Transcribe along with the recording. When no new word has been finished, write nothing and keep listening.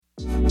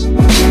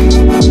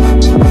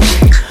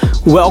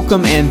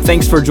Welcome and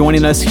thanks for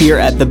joining us here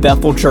at the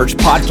Bethel Church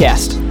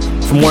Podcast.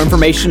 For more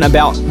information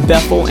about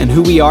Bethel and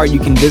who we are, you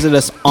can visit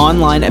us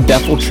online at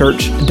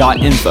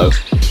bethelchurch.info.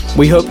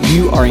 We hope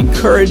you are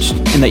encouraged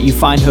and that you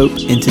find hope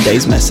in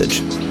today's message.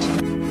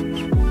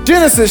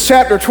 Genesis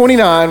chapter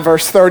 29,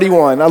 verse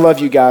 31. I love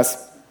you guys.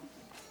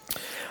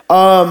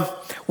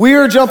 We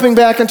are jumping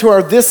back into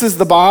our This is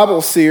the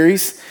Bible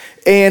series,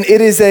 and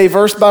it is a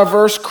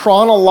verse-by-verse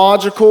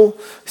chronological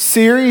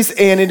series,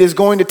 and it is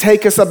going to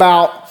take us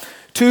about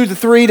 2 to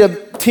 3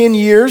 to 10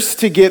 years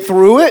to get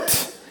through it.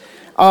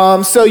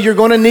 So you're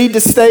going to need to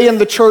stay in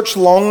the church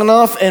long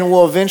enough, and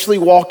we'll eventually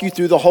walk you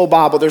through the whole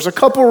Bible. There's a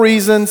couple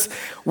reasons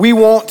we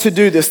want to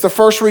do this. The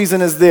first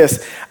reason is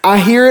this. I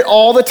hear it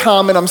all the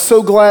time, and I'm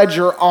so glad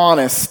you're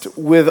honest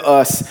with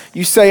us.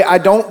 You say, I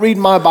don't read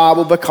my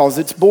Bible because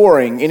it's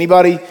boring.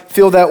 Anybody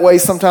feel that way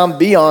sometimes?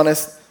 Be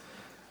honest.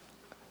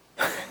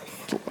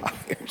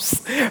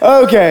 Liars.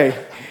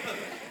 Okay.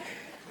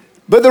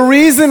 But the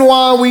reason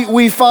why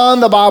we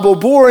find the Bible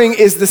boring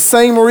is the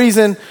same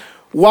reason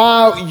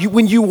why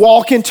when you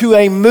walk into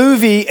a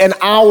movie an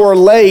hour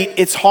late,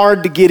 it's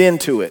hard to get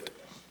into it.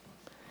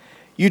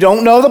 You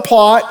don't know the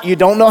plot, you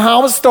don't know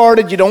how it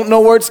started, you don't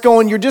know where it's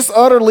going, you're just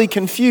utterly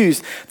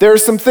confused. There are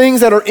some things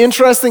that are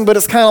interesting, but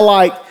it's kind of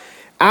like,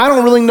 I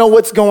don't really know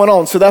what's going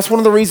on. So that's one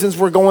of the reasons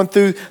we're going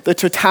through the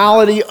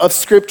totality of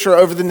Scripture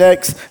over the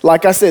next,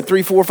 like I said,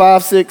 3, 4,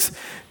 5, 6,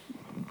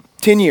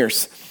 10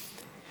 years.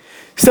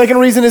 Second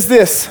reason is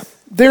this.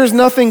 There's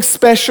nothing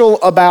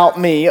special about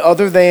me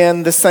other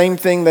than the same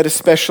thing that is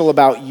special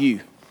about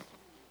you.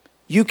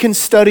 You can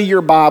study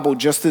your Bible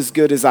just as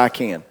good as I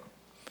can.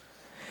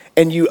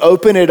 And you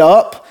open it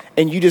up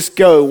and you just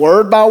go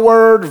word by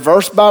word,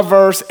 verse by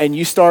verse, and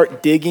you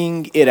start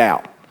digging it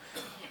out.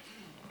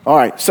 All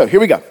right, so here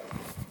we go.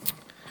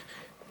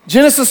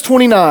 Genesis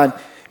 29.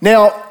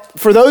 Now,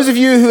 for those of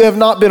you who have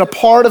not been a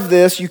part of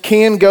this, you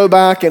can go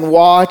back and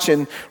watch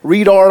and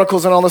read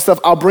articles and all this stuff.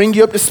 I'll bring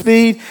you up to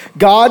speed.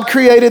 God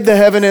created the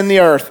heaven and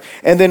the earth,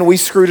 and then we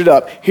screwed it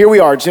up. Here we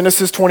are,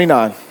 Genesis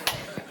 29.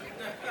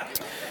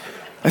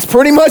 That's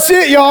pretty much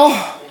it,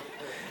 y'all.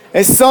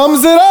 It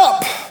sums it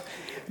up.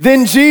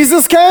 Then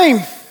Jesus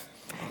came,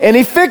 and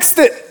he fixed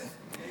it.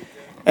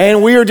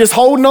 And we are just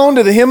holding on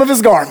to the hem of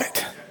his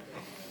garment.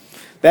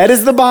 That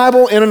is the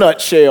Bible in a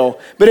nutshell.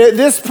 But at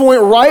this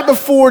point, right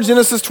before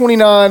Genesis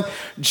 29,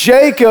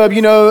 Jacob,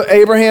 you know,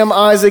 Abraham,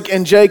 Isaac,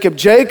 and Jacob.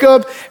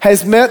 Jacob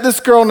has met this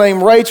girl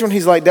named Rachel, and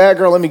he's like, Dad,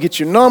 girl, let me get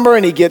your number.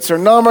 And he gets her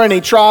number, and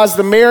he tries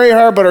to marry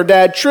her, but her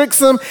dad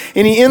tricks him,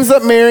 and he ends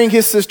up marrying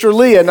his sister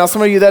Leah. Now,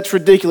 some of you, that's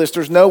ridiculous.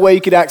 There's no way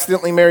you could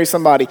accidentally marry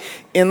somebody.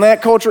 In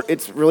that culture,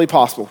 it's really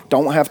possible.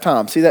 Don't have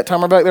time. See that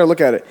timer back there?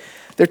 Look at it.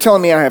 They're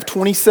telling me I have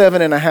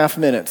 27 and a half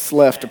minutes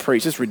left to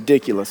preach. It's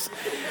ridiculous.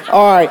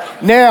 All right,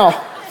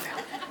 now...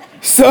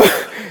 So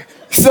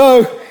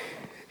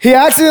he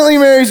accidentally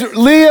marries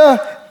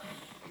Leah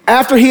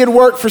after he had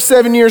worked for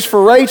 7 years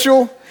for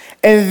Rachel.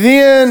 And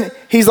then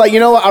he's like, you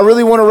know what? I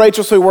really want a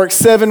Rachel. So he works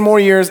 7 more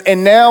years.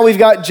 And now we've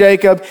got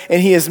Jacob, and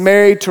he is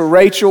married to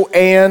Rachel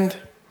and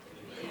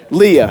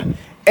Leah.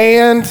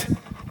 And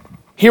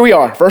here we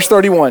are, verse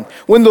 31.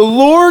 When the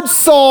Lord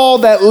saw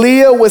that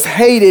Leah was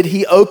hated,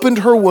 he opened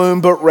her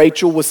womb, but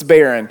Rachel was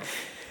barren.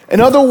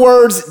 In other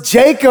words,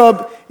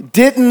 Jacob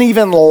didn't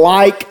even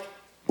like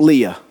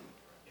Leah.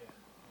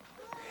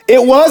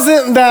 It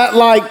wasn't that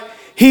like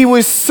he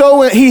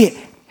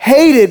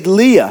hated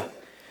Leah.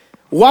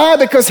 Why?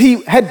 Because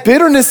he had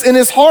bitterness in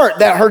his heart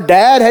that her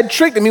dad had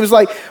tricked him. He was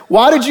like,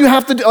 why did you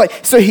have to do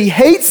like, so he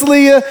hates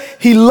Leah,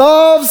 he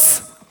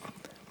loves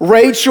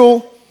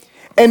Rachel,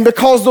 and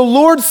because the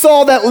Lord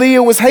saw that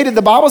Leah was hated,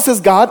 the Bible says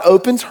God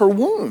opens her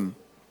womb.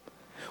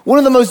 One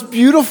of the most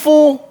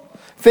beautiful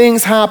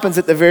things happens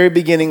at the very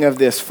beginning of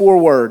this, 4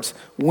 words,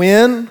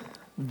 when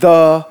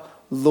the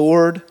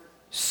Lord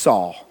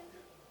saw.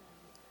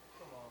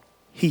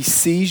 He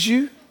sees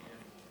you,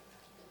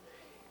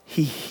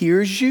 he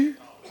hears you,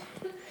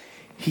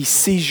 he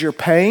sees your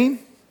pain,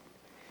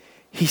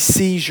 he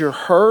sees your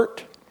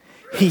hurt,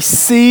 he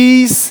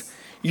sees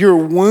your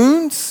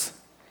wounds.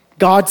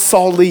 God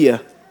saw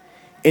Leah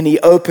and he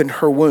opened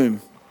her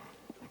womb.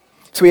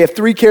 So we have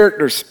 3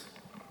 characters.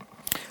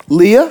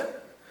 Leah,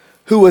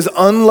 who was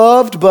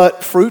unloved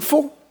but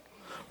fruitful.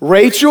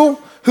 Rachel,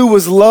 who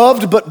was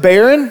loved but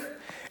barren.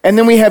 And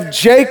then we have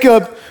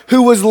Jacob,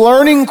 who was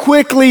learning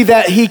quickly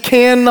that he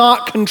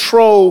cannot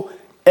control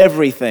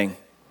everything.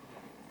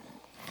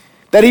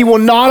 That he will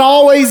not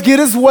always get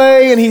his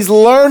way, and he's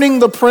learning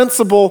the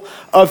principle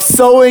of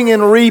sowing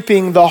and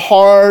reaping the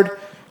hard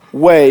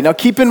way. Now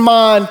keep in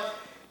mind,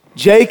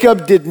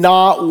 Jacob did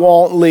not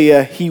want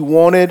Leah, he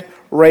wanted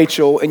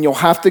Rachel, and you'll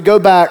have to go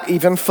back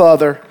even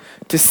further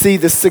to see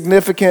the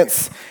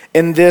significance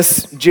in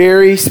this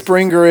Jerry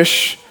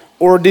Springer-ish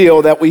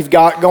ordeal that we've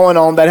got going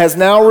on that has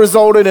now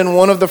resulted in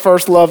one of the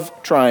first love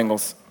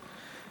triangles.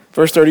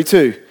 Verse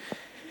 32.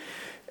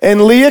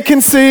 And Leah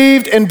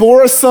conceived and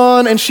bore a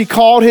son, and she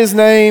called his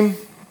name.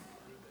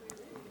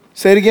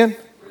 Say it again.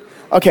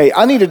 Okay,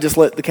 I need to just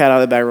let the cat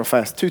out of the bag real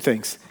fast. 2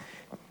 things.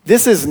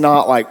 This is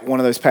not like one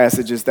of those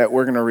passages that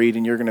we're going to read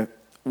and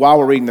while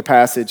we're reading the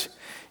passage,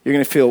 you're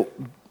going to feel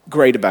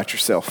great about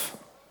yourself.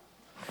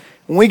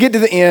 When we get to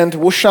the end,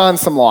 we'll shine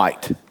some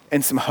light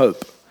and some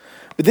hope.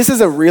 But this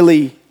is a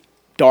really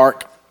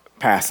dark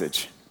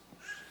passage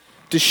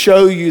to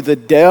show you the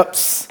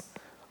depths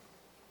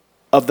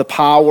of the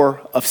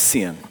power of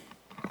sin.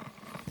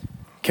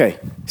 Okay,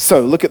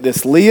 so look at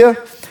this. Leah,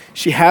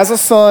 she has a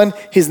son.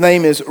 His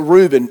name is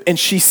Reuben. And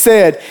she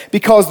said,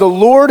 because the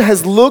Lord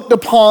has looked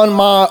upon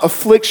my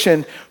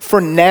affliction, for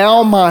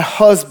now my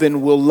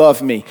husband will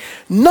love me.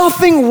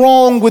 Nothing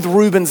wrong with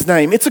Reuben's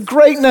name. It's a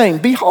great name.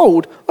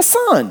 Behold, a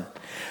son.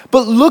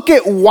 But look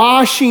at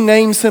why she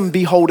names him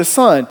Behold, a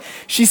son.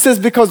 She says,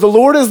 because the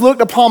Lord has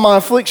looked upon my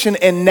affliction,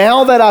 and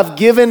now that I've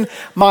given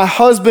my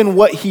husband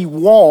what he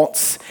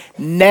wants,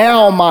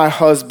 now my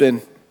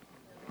husband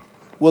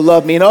will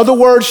love me. In other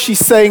words, she's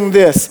saying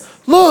this,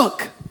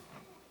 look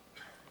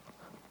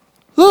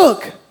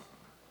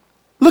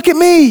at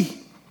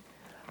me.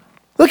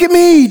 Look at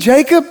me,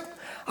 Jacob.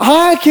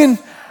 I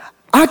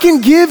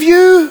can give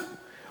you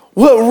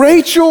what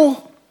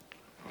Rachel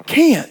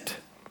can't.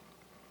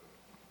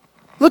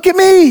 Look at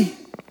me.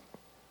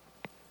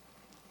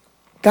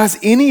 Guys,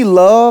 any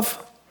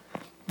love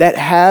that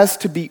has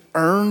to be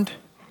earned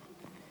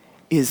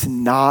is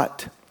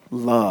not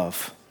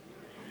love.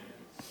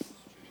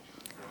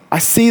 I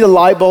see the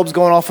light bulbs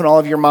going off in all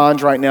of your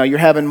minds right now. You're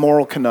having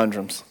moral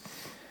conundrums.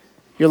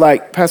 You're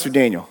like, Pastor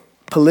Daniel,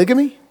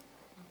 polygamy?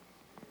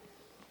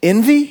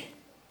 Envy?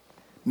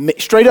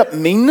 Straight up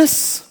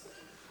meanness?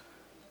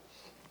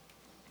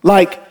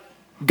 Like,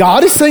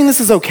 God is saying this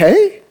is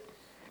okay?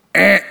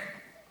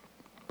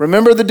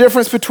 Remember the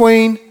difference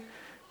between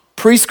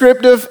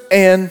prescriptive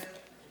and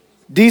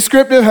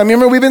descriptive? I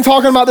remember we've been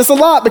talking about this a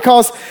lot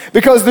because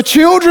the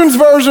children's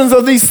versions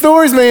of these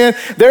stories, man,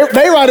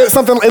 they write it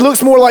something, it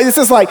looks more like, this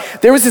is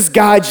like, there was this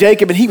guy,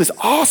 Jacob, and he was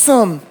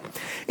awesome.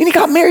 And he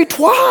got married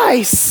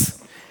twice.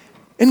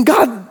 And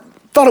God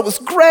thought it was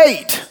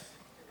great.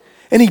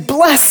 And he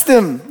blessed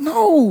him.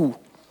 No.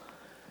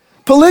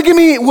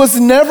 Polygamy was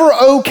never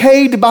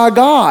okayed by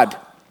God.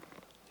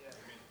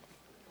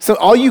 So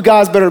all you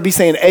guys better be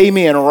saying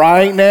amen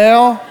right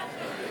now.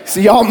 So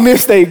y'all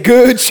missed a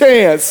good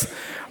chance.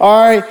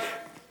 All right.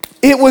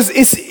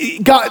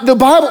 The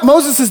Bible,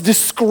 Moses is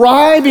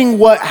describing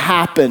what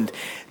happened.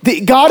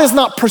 God is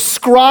not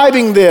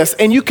prescribing this.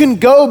 And you can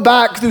go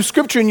back through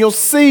scripture and you'll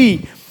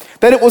see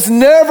that it was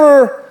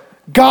never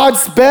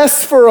God's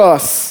best for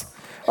us.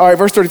 All right,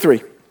 verse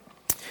 33.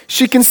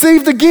 She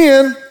conceived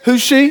again.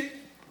 Who's she?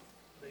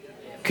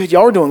 Good,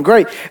 y'all are doing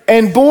great.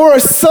 And bore a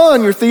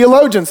son, you're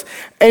theologians.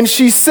 And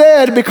she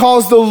said,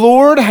 because the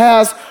Lord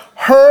has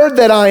heard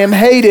that I am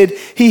hated,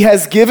 he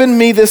has given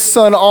me this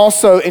son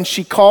also. And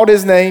she called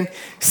his name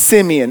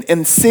Simeon.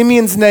 And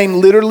Simeon's name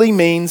literally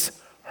means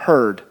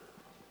heard.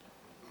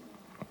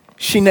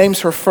 She names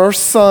her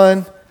first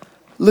son,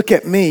 look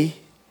at me.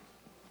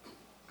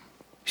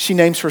 She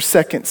names her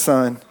second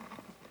son,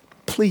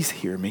 please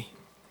hear me.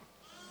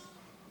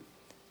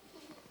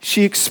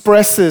 She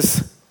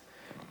expresses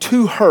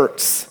two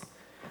hurts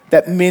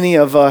that many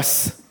of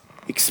us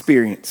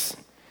experience.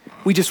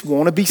 We just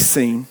want to be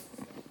seen.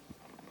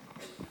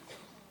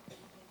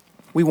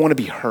 We want to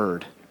be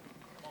heard.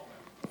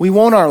 We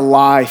want our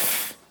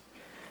life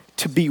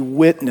to be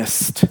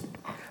witnessed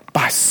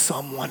by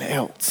someone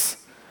else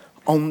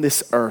on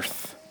this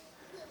earth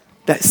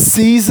that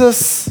sees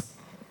us,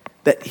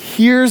 that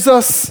hears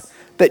us,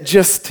 that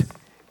just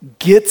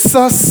gets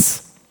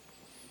us.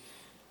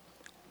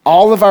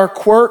 All of our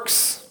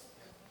quirks,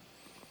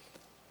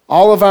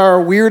 all of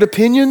our weird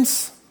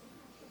opinions,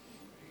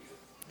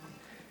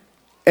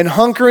 and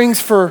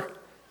hunkerings for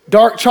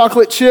dark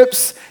chocolate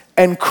chips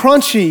and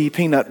crunchy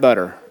peanut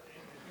butter.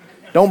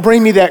 Don't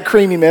bring me that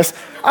creamy mess.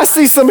 I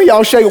see some of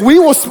y'all shake. We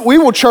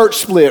will church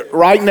split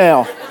right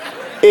now.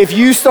 If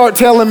you start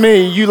telling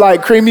me you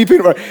like creamy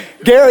peanut butter.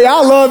 Gary,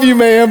 I love you,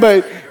 man,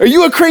 but are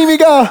you a creamy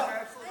guy?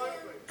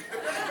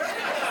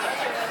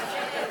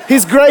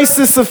 His grace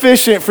is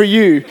sufficient for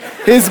you.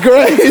 His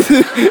grace.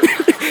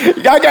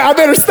 I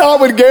better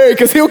stop with Gary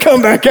because he'll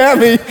come back at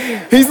me.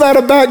 He's not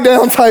a back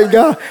down type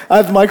guy. I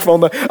have the microphone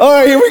though. All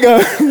right, here we go.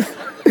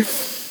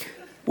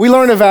 We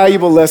learn a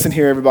valuable lesson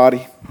here,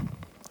 everybody.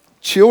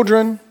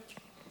 Children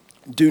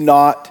do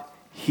not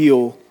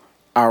heal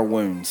our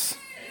wounds.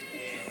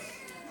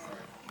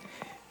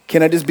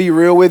 Can I just be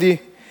real with you?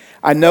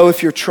 I know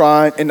if you're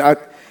trying, and I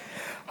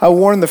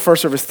warned the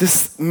first service,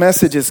 this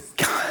message is,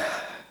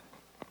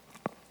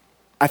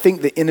 I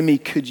think the enemy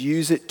could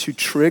use it to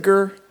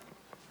trigger,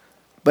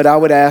 but I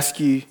would ask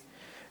you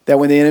that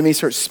when the enemy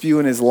starts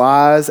spewing his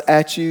lies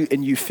at you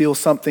and you feel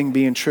something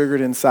being triggered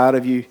inside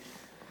of you,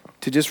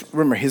 to just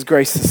remember his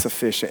grace is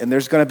sufficient. And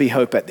there's going to be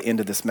hope at the end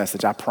of this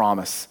message, I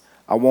promise.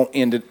 I won't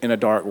end it in a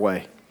dark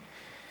way.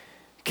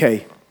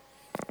 Okay,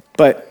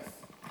 but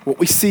what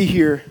we see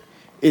here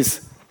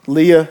is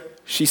Leah,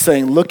 she's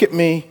saying, look at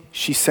me.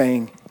 She's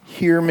saying,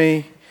 hear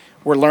me.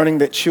 We're learning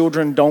that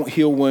children don't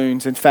heal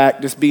wounds. In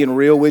fact, just being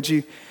real with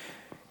you,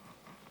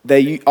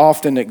 they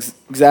often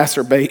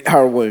exacerbate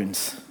our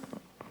wounds.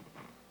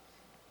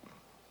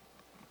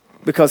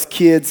 Because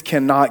kids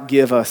cannot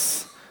give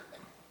us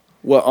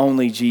what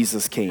only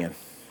Jesus can.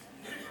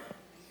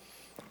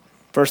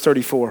 Verse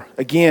 34,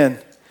 again,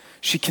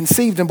 she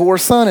conceived and bore a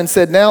son and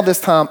said, now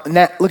this time,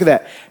 look at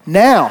that,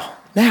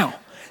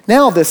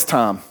 now this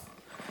time,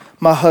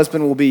 my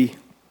husband will be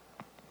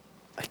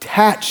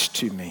attached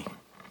to me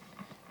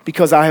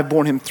because I have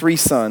borne him 3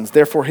 sons.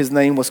 Therefore his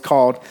name was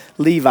called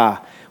Levi,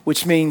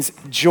 which means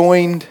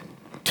joined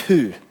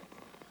to.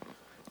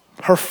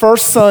 Her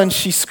first son,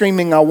 she's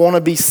screaming, I want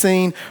to be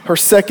seen. Her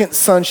second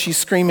son, she's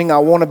screaming, I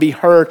want to be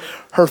heard.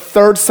 Her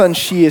third son,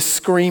 she is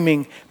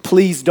screaming,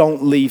 please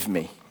don't leave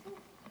me.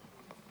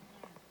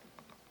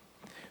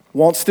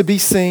 Wants to be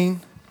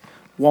seen,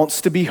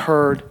 wants to be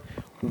heard,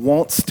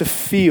 wants to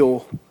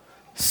feel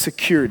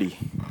security.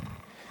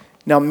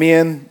 Now,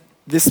 men,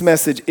 this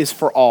message is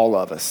for all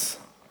of us.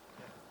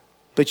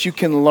 But you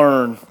can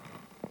learn,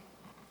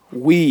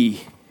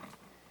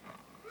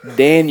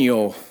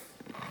 Daniel,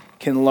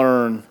 can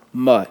learn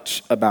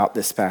much about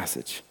this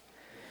passage.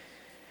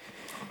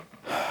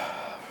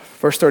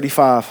 Verse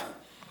 35,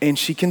 and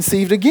she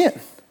conceived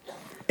again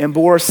and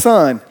bore a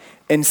son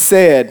and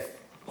said,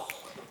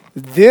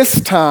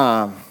 this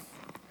time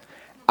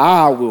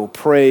I will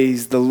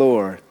praise the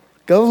Lord.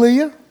 Go,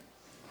 Leah.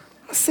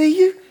 I see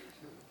you.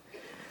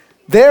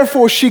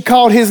 Therefore she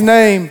called his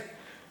name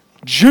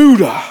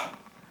Judah.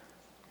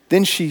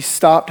 Then she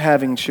stopped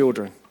having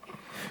children.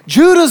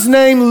 Judah's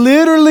name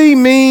literally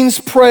means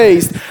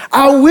praised.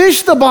 I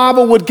wish the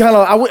Bible would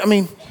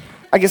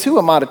I guess who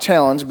am I to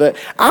challenge, but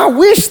I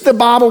wish the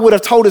Bible would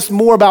have told us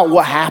more about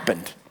what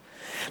happened.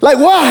 Like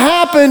what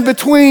happened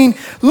between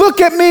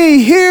look at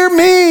me, hear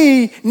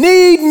me,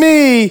 need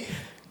me,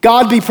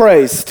 God be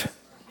praised.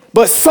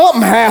 But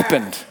something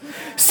happened.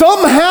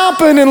 Something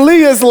happened in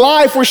Leah's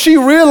life where she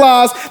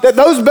realized that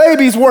those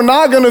babies were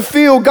not going to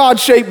fill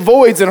God-shaped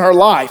voids in her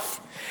life.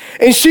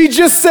 And she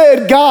just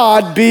said,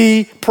 God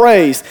be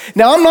praised.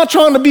 Now, I'm not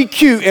trying to be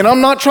cute, and I'm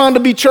not trying to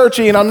be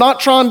churchy, and I'm not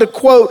trying to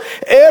quote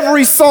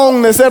every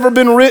song that's ever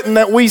been written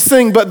that we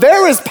sing, but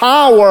there is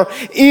power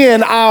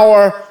in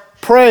our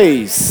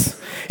praise.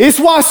 It's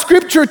why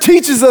Scripture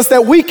teaches us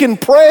that we can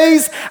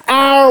praise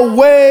our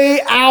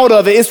way out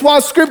of it. It's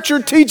why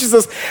Scripture teaches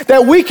us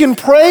that we can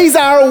praise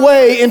our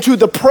way into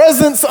the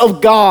presence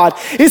of God.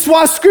 It's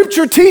why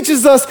Scripture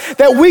teaches us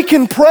that we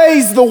can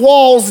praise the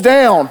walls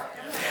down,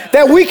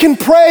 that we can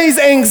praise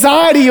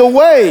anxiety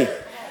away.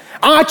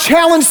 I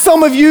challenge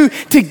some of you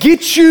to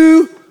get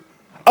you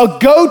a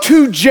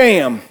go-to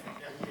jam.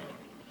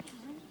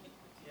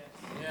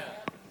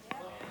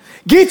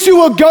 Get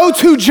you a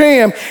go-to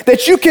jam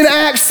that you can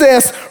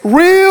access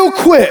real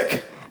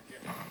quick.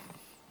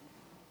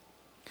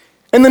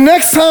 And the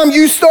next time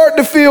you start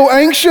to feel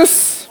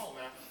anxious,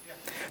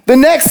 the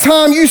next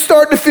time you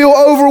start to feel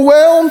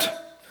overwhelmed,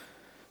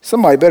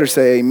 somebody better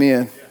say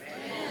amen.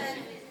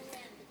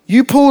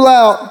 You pull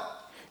out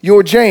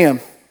your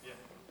jam.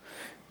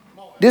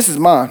 This is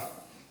mine.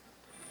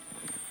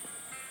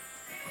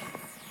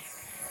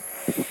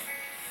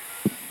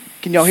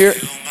 Can y'all hear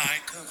it?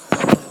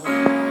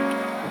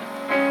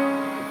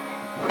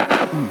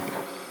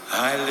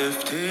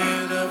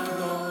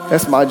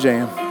 That's my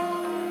jam.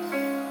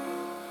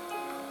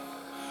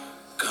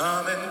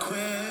 Come and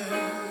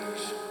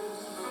quench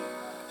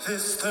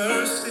this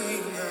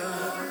thirsting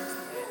of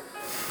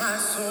my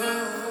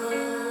soul.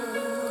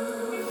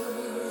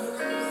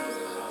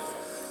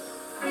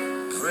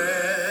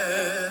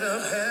 Bread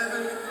of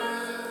heaven,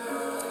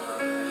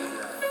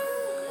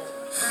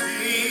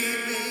 feed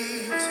me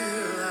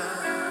till I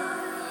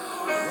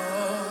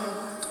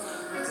won't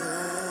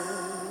go.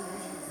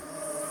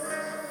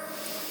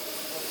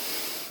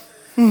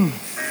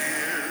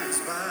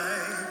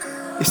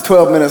 It's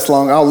 12 minutes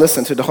long. I'll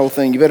listen to the whole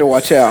thing. You better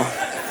watch out.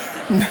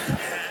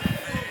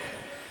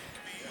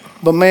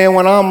 But man,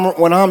 when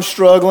I'm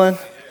struggling,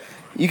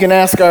 you can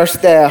ask our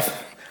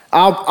staff.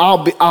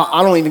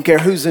 I don't even care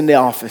who's in the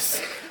office.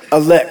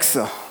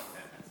 Alexa,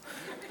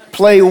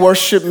 play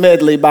Worship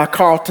Medley by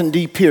Carlton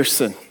D.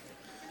 Pearson.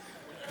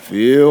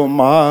 Fill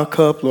my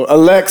cup, Lord.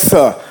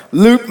 Alexa,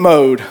 loop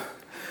mode.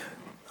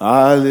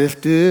 I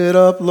lift it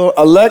up, Lord.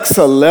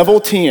 Alexa,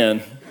 level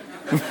 10.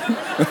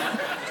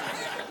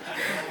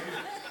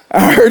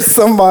 I heard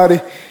somebody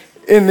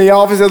in the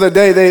office the other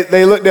day,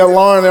 they looked at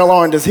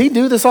Lauren, does he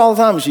do this all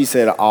the time? And she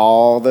said,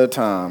 all the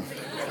time.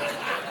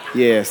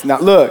 Yes. Now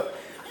look,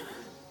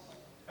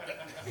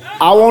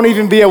 I won't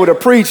even be able to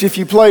preach if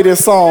you play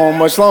this song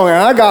much longer.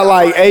 I got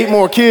like 8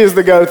 more kids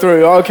to go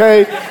through,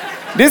 okay?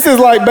 This is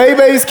like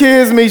Bebe's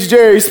Kids meets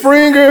Jerry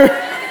Springer.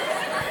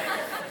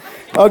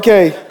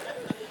 Okay.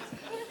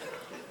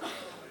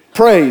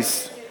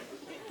 Praise.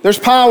 There's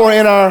power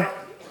in our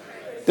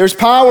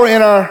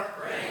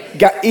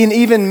in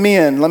even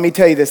men. Let me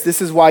tell you this.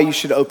 This is why you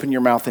should open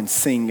your mouth and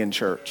sing in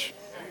church.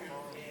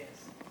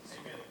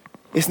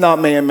 It's not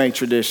man-made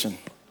tradition.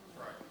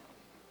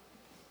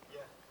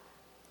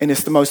 And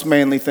it's the most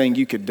manly thing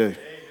you could do.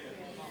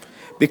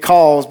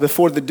 Because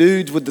before the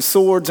dudes with the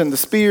swords and the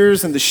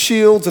spears and the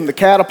shields and the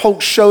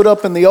catapults showed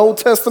up in the Old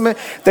Testament,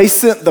 they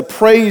sent the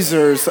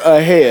praisers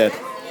ahead.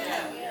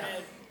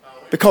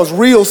 Because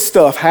real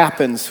stuff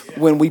happens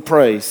when we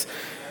praise.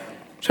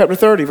 Chapter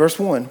 30, verse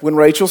 1. When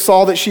Rachel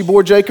saw that she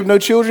bore Jacob no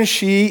children,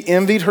 she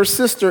envied her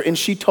sister, and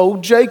she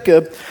told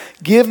Jacob,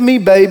 "Give me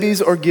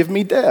babies or give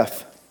me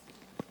death."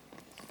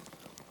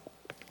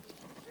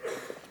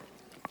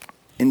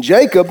 And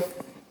Jacob,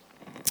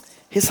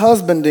 his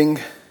husbanding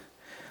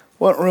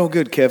wasn't real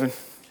good, Kevin.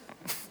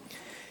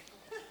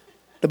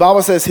 The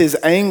Bible says his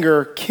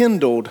anger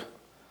kindled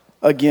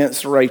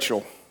against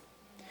Rachel.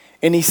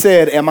 And he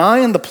said, "Am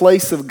I in the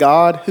place of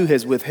God who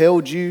has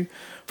withheld you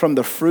from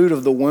the fruit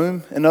of the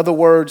womb?" In other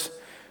words,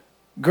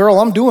 girl,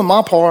 I'm doing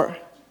my part.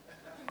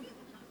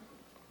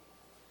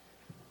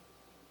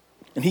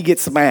 And he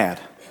gets mad.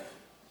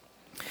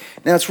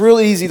 Now, it's real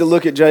easy to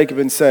look at Jacob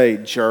and say,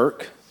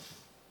 jerk,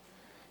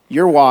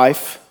 your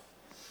wife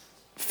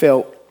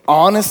felt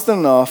honest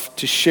enough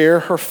to share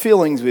her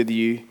feelings with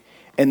you,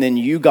 and then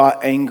you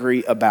got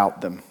angry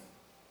about them.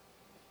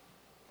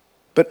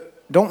 But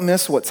don't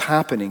miss what's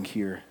happening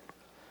here.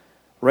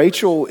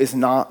 Rachel is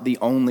not the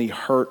only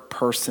hurt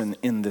person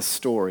in this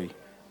story.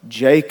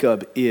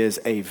 Jacob is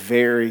a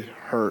very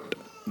hurt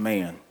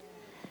man.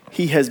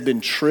 He has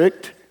been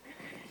tricked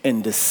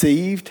and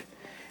deceived,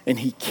 and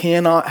he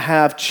cannot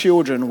have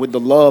children with the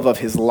love of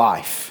his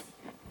life.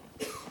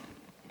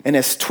 And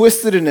as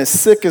twisted and as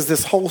sick as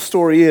this whole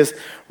story is,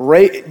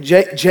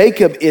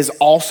 Jacob is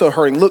also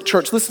hurting. Look,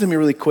 church, listen to me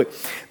really quick.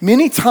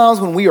 Many times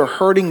when we are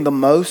hurting the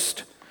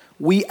most,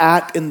 we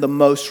act in the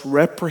most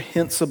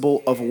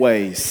reprehensible of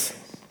ways.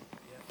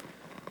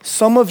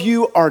 Some of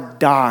you are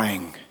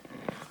dying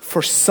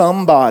for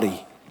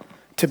somebody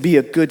to be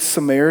a good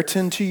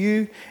Samaritan to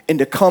you and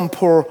to come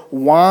pour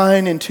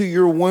wine into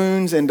your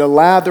wounds and to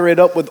lather it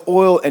up with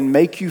oil and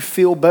make you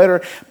feel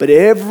better. But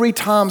every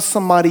time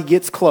somebody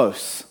gets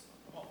close,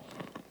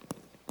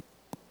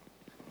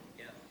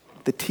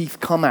 the teeth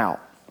come out.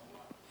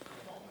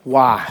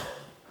 Why?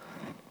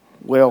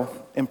 Well,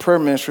 in prayer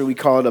ministry, we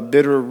call it a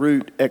bitter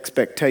root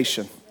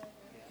expectation.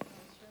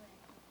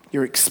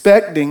 You're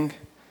expecting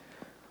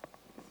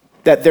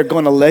that they're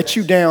going to let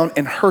you down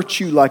and hurt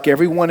you like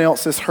everyone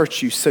else has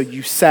hurt you. So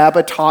you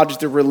sabotage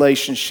the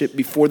relationship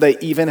before they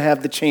even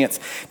have the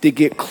chance to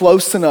get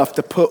close enough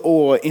to put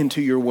oil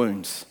into your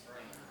wounds.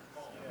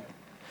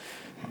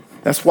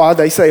 That's why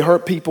they say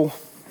hurt people.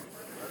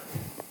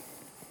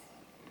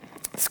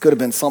 This could have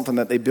been something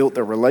that they built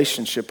their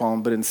relationship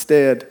on, but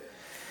instead,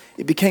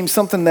 it became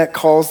something that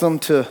caused them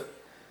to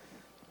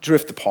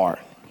drift apart.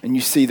 And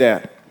you see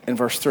that in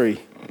verse 3.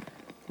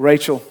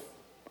 Rachel,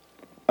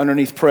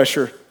 underneath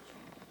pressure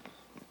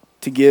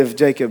to give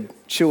Jacob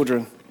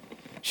children,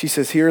 she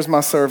says, "Here's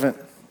my servant.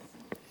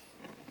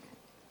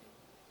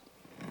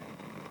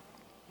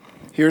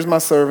 Here's my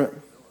servant."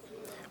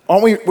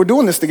 We're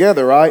doing this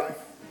together, right?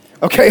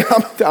 Okay,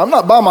 I'm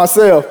not by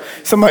myself.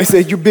 Somebody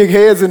said, "Your big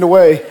head's in the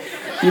way."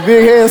 Your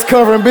big head's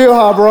covering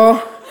Bilhah, bro.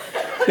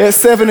 That's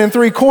 7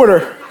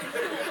 3/4.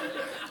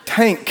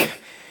 Tank.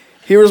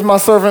 "Here is my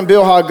servant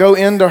Bilhah. Go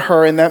into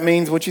her." And that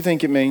means what you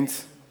think it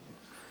means.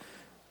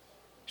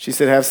 She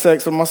said, "Have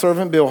sex with my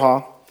servant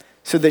Bilhah,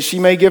 so that she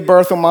may give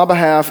birth on my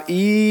behalf,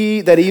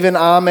 that even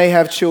I may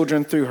have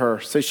children through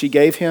her." So she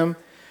gave him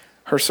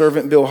her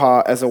servant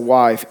Bilhah as a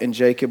wife, and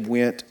Jacob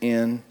went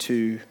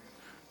into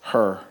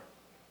her.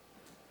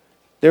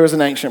 There was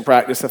an ancient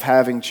practice of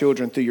having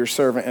children through your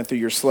servant and through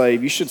your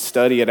slave. You should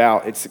study it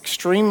out. It's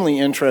extremely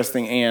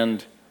interesting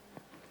and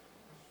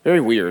very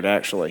weird,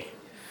 actually.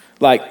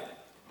 Like,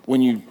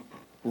 when you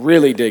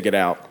really dig it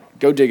out,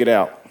 go dig it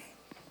out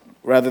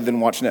rather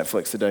than watch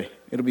Netflix today.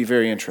 It'll be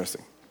very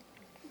interesting.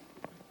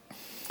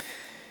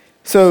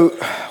 So,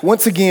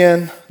 once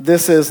again,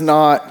 this is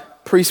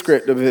not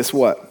prescriptive, it's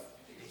what?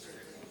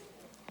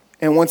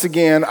 And once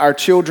again, our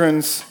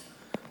children's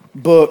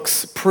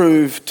books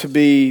prove to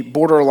be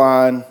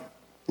borderline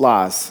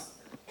lies.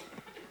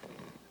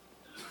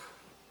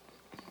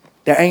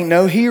 There ain't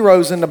no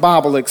heroes in the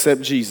Bible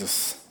except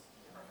Jesus.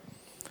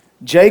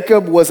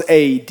 Jacob was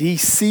a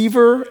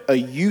deceiver, a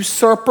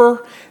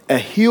usurper, a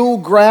heel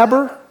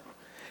grabber,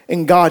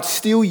 and God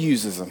still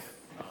uses him.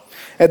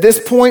 At this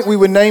point, we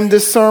would name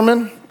this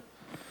sermon,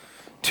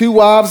 "Two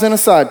Wives and a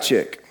Side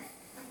Chick."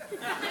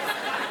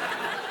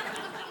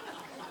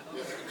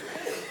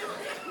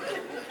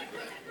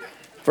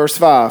 Verse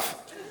 5.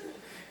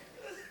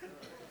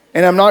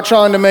 And I'm not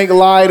trying to make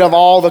light of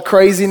all the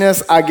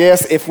craziness. I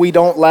guess if we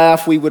don't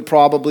laugh, we would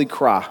probably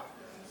cry.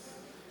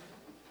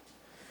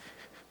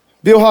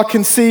 Bilhah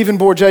conceived and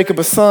bore Jacob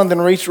a son.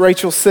 Then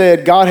Rachel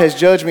said, "God has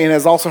judged me and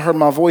has also heard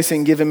my voice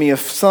and given me a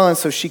son."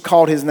 So she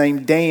called his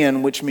name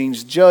Dan, which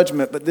means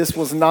judgment. But this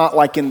was not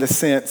like in the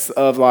sense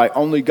of like,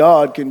 only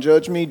God can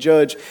judge me,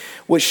 judge.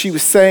 What she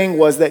was saying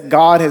was that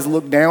God has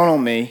looked down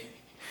on me.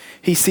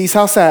 He sees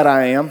how sad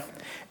I am.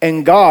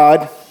 And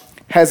God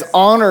has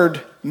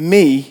honored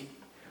me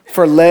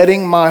for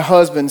letting my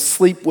husband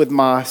sleep with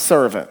my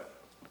servant.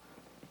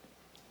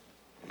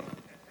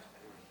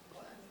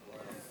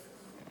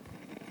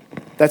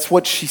 That's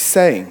what she's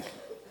saying.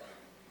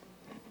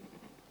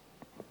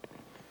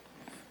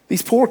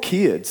 These poor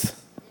kids.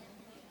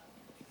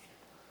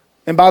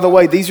 And by the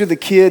way, these are the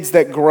kids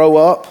that grow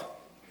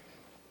up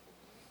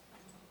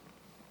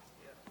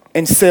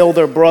and sell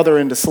their brother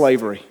into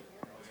slavery.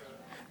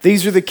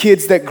 These are the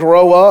kids that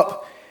grow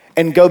up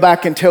and go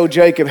back and tell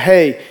Jacob,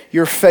 hey,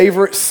 your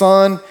favorite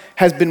son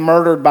has been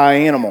murdered by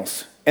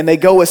animals. And they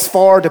go as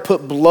far to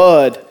put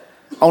blood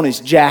on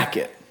his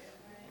jacket.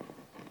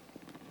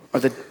 Are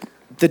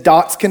the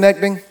dots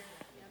connecting?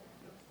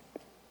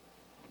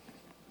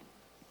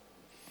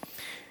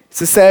 It's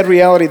a sad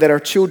reality that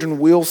our children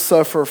will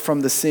suffer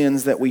from the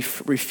sins that we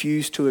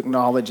refuse to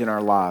acknowledge in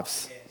our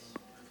lives.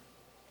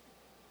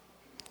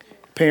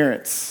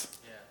 Parents,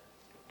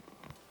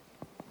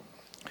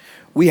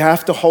 we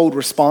have to hold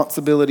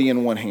responsibility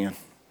in one hand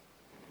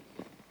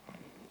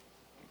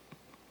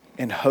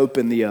and hope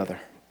in the other.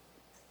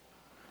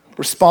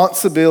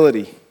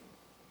 Responsibility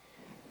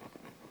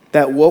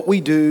that what we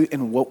do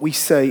and what we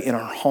say in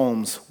our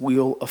homes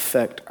will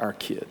affect our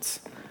kids.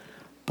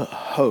 But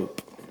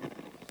hope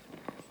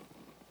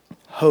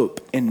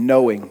in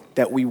knowing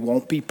that we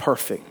won't be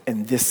perfect,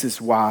 and this is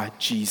why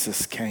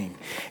Jesus came.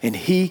 And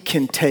he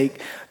can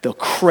take the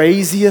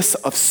craziest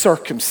of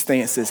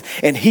circumstances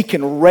and he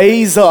can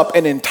raise up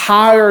an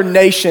entire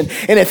nation.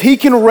 And if he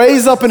can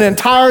raise up an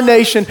entire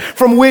nation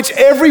from which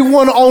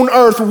everyone on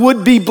earth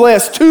would be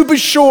blessed, to be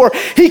sure,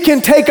 he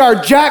can take our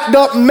jacked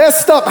up,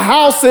 messed up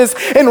houses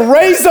and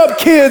raise up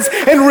kids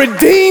and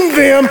redeem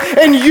them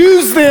and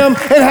use them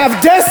and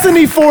have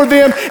destiny for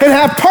them and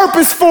have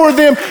purpose for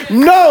them.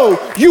 No,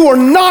 you are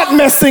not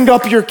messing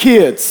up your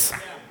kids.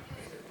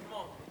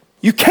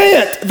 You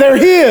can't. They're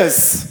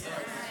his.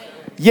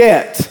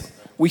 Yet,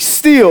 we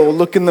still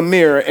look in the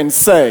mirror and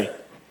say,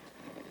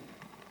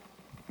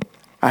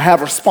 I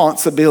have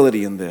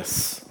responsibility in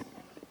this.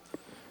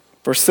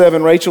 Verse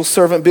 7, Rachel's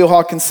servant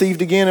Bilhah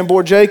conceived again and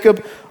bore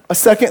Jacob a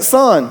second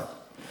son.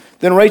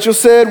 Then Rachel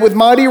said, with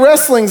mighty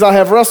wrestlings I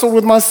have wrestled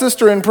with my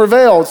sister and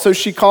prevailed. So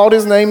she called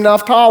his name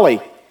Naphtali.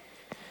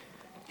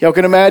 Y'all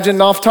can imagine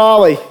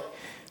Naphtali.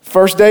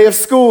 First day of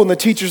school and the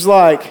teacher's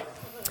like,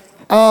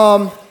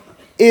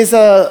 is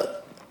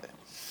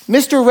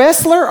Mr.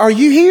 Wrestler, are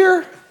you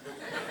here?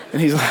 And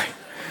he's like,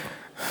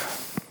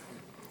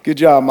 good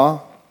job,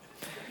 Mom.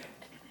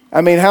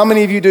 I mean, how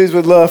many of you dudes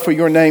would love for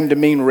your name to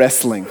mean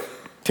wrestling?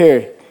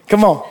 Terry,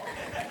 come on.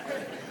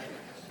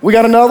 We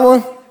got another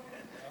one?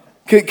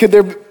 Could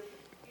there be? He's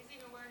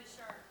even wearing a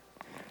shirt.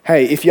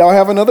 Hey, if y'all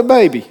have another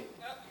baby.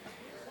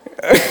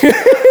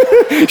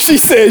 She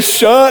says,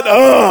 shut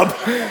up.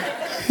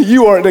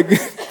 You are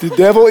the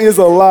devil is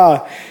a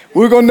lie.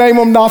 We're going to name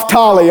him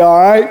Naphtali, all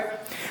right?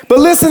 But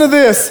listen to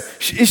this.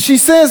 She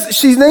says,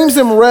 she names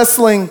him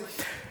wrestling.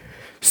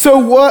 So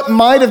what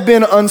might have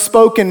been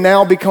unspoken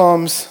now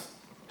becomes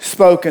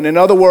spoken. In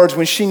other words,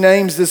 when she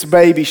names this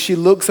baby, she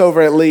looks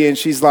over at Leah and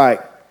she's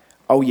like,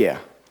 oh yeah,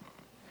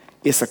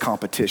 it's a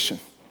competition.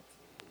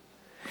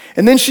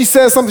 And then she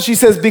says something. She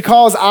says,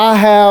 because I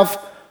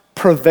have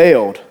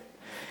prevailed.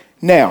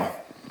 Now,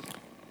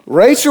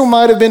 Rachel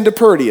might have been the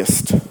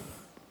prettiest,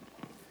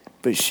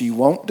 but she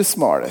won't the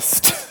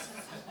smartest.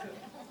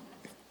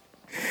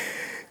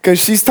 Because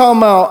she's talking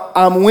about,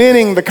 I'm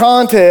winning the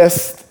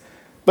contest,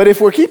 but if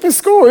we're keeping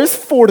score, it's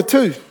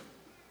 4-2.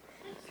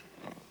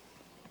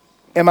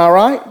 Am I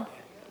right?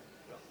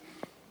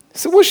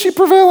 So what's she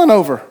prevailing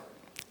over?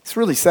 It's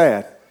really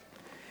sad.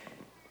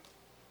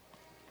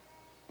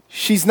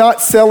 She's not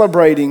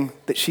celebrating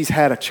that she's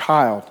had a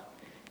child.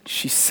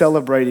 She's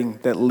celebrating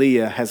that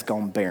Leah has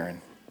gone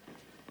barren.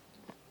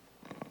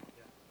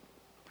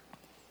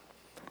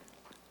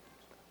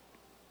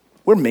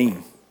 We're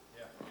mean.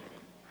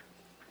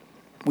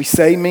 We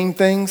say mean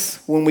things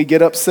when we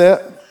get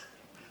upset.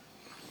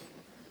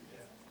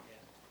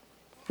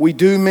 We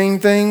do mean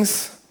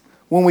things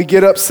when we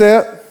get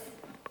upset.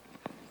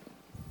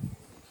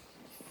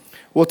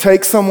 We'll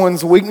take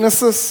someone's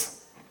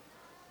weaknesses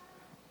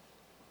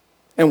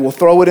and we'll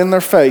throw it in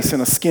their face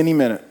in a skinny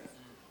minute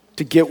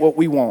to get what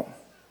we want.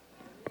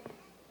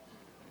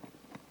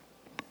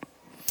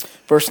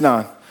 Verse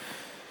 9.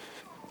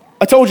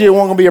 I told you it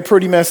wasn't going to be a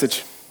pretty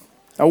message.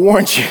 I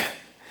warned you.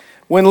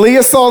 When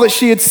Leah saw that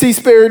she had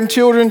ceased bearing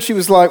children, she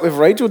was like, if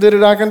Rachel did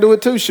it, I can do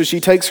it too. So she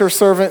takes her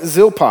servant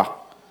Zilpah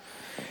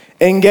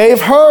and gave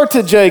her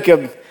to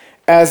Jacob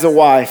as a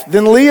wife.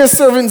 Then Leah's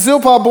servant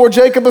Zilpah bore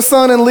Jacob a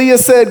son, and Leah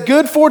said,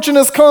 good fortune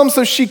has come.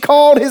 So she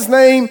called his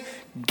name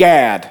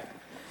Gad.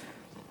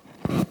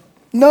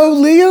 No,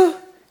 Leah,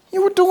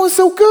 you were doing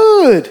so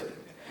good.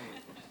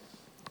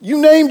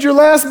 You named your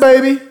last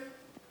baby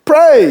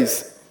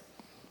Praise.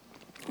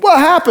 What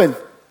happened?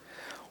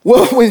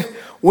 Well,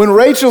 when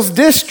Rachel's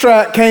diss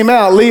track came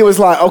out, Leah was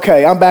like,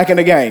 okay, I'm back in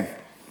the game.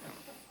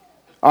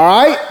 All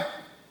right?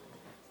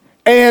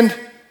 And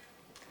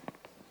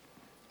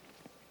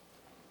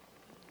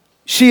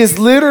she is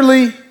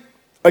literally,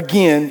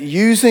 again,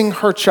 using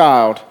her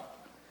child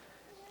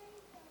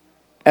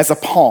as a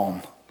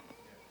pawn.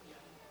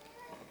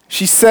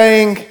 She's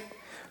saying,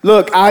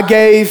 look, I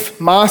gave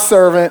my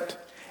servant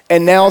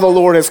and now the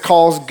Lord has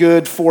caused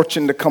good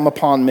fortune to come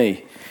upon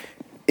me.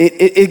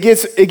 It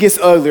gets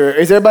uglier.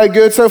 Is everybody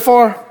good so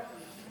far?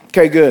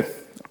 Okay, good.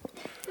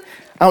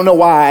 I don't know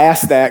why I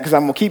asked that, because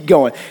I'm going to keep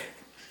going.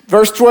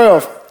 Verse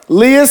 12,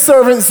 Leah's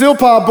servant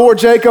Zilpah bore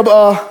Jacob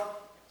a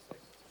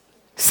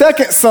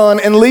second son,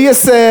 and Leah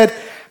said,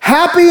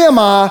 happy am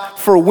I,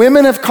 for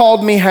women have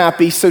called me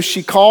happy. So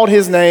she called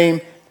his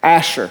name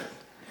Asher.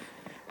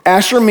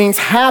 Asher means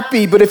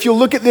happy, but if you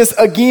look at this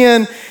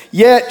again,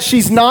 yet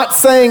she's not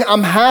saying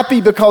I'm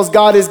happy because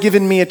God has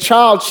given me a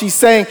child. She's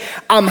saying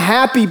I'm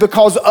happy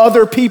because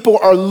other people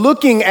are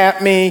looking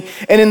at me.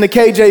 And in the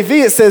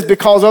KJV it says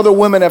because other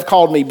women have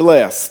called me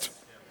blessed.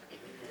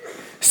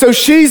 So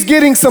she's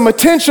getting some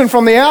attention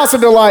from the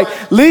outside. They're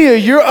like, Leah,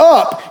 you're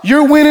up.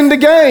 You're winning the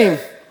game.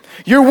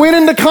 You're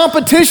winning the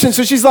competition.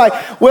 So she's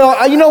like,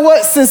 well, you know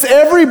what? Since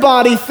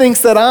everybody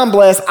thinks that I'm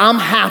blessed, I'm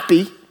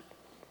happy.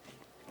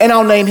 And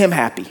I'll name him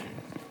Happy.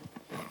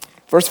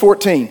 Verse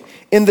 14.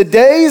 In the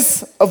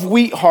days of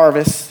wheat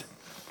harvest,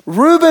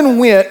 Reuben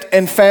went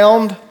and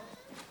found...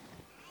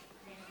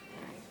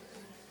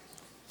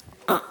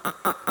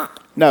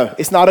 No,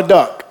 it's not a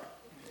duck.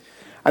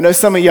 I know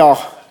some of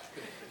y'all,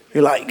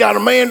 you're like, you got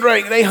a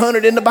mandrake, they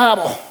hunted in the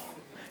Bible.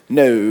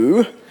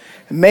 No.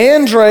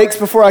 Mandrakes,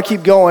 before I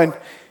keep going,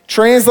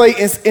 translate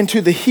into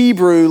the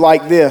Hebrew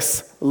like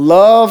this: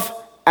 love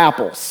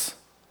apples.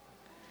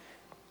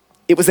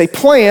 It was a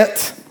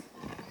plant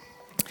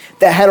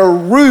that had a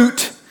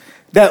root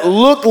that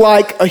looked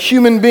like a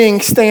human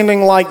being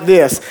standing like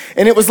this.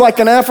 And it was like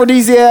an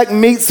aphrodisiac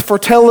meets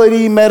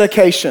fertility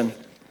medication.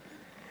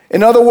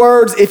 In other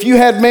words, if you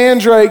had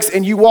mandrakes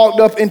and you walked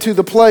up into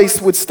the place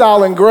with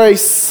style and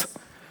grace,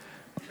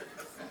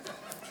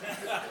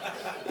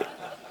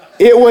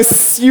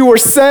 you were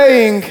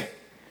saying,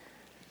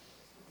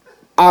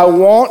 I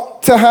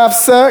want to have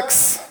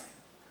sex,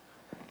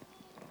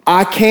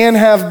 I can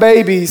have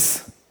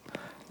babies,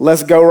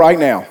 let's go right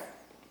now.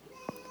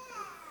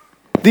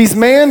 These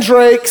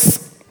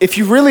mandrakes, if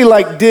you really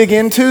dig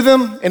into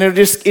them, and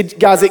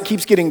it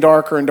keeps getting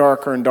darker and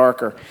darker and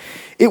darker.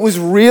 It was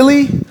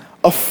really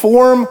a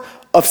form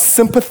of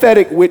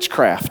sympathetic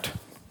witchcraft.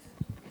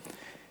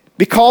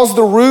 Because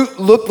the root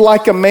looked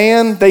like a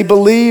man, they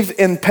believed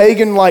in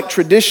pagan-like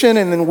tradition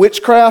and in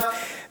witchcraft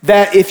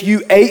that if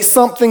you ate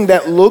something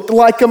that looked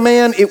like a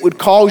man, it would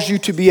cause you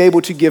to be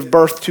able to give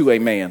birth to a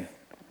man.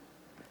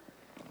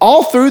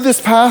 All through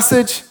this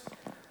passage,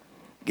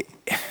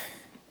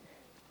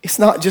 it's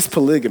not just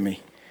polygamy.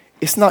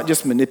 It's not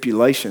just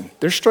manipulation.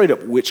 There's straight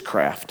up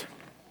witchcraft.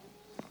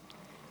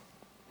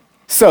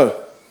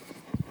 So,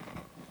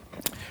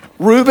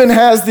 Reuben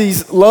has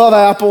these love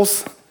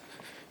apples,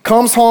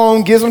 comes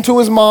home, gives them to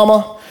his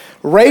mama.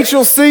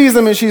 Rachel sees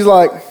them and she's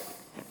like,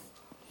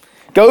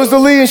 goes to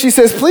Leah and she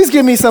says, please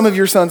give me some of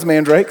your son's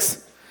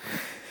mandrakes.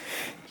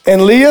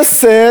 And Leah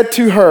said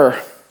to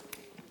her,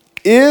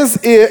 is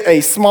it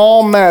a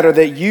small matter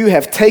that you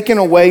have taken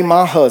away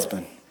my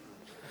husband?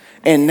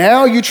 And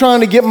now you're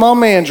trying to get my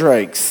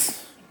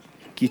mandrakes.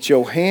 Get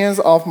your hands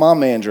off my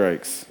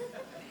mandrakes.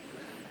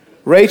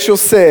 Rachel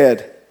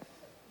said,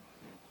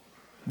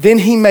 then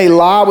he may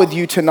lie with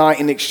you tonight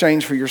in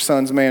exchange for your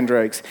son's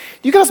mandrakes.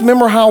 You guys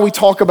remember how we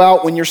talk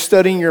about when you're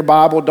studying your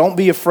Bible, don't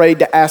be afraid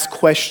to ask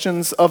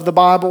questions of the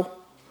Bible?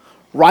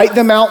 Write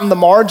them out in the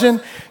margin.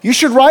 You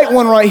should write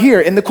one right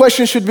here. And the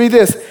question should be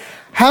this: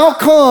 how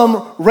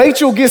come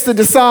Rachel gets to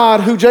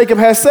decide who Jacob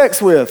has sex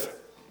with?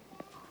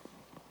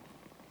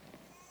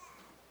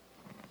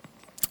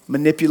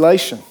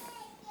 Manipulation.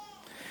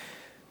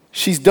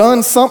 She's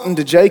done something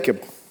to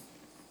Jacob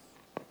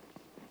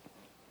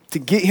to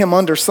get him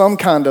under some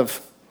kind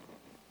of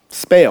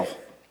spell.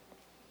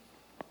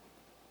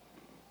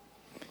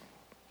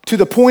 To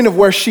the point of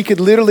where she could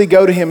literally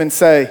go to him and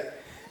say,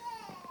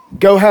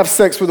 go have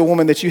sex with a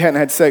woman that you hadn't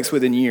had sex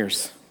with in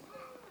years.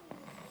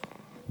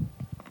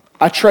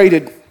 I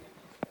traded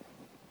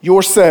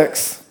your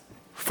sex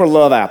for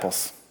love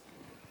apples.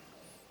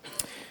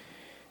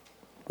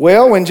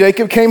 Well, when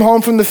Jacob came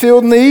home from the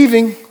field in the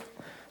evening,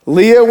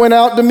 Leah went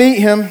out to meet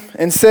him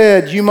and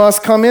said, you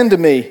must come in to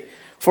me,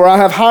 for I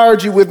have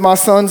hired you with my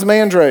son's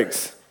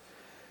mandrakes.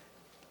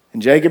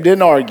 And Jacob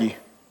didn't argue.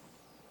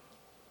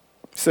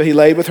 So he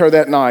laid with her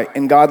that night,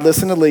 and God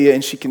listened to Leah,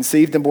 and she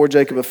conceived and bore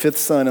Jacob a fifth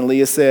son. And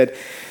Leah said,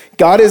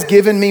 God has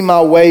given me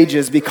my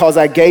wages because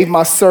I gave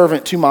my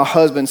servant to my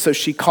husband. So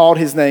she called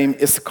his name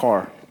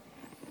Issachar,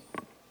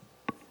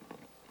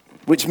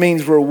 which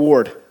means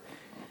reward.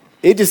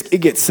 It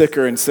gets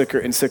sicker and sicker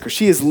and sicker.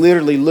 She is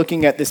literally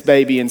looking at this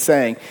baby and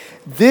saying,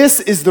 this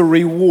is the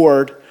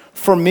reward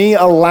for me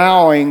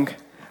allowing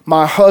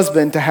my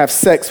husband to have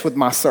sex with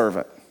my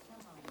servant.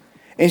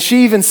 And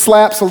she even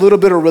slaps a little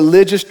bit of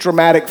religious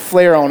dramatic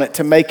flair on it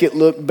to make it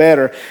look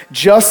better,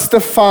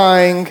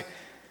 justifying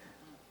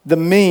the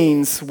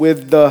means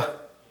with the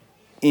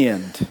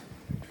end.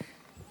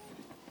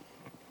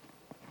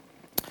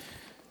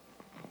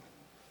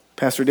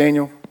 Pastor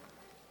Daniel,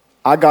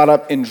 I got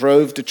up and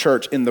drove to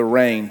church in the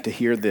rain to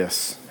hear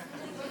this.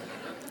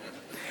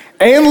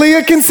 And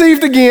Leah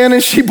conceived again,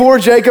 and she bore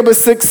Jacob a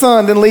sixth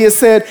son. Then Leah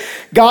said,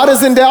 God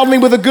has endowed me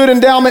with a good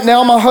endowment.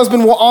 Now my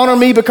husband will honor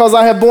me because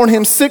I have borne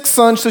him six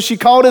sons. So she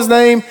called his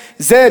name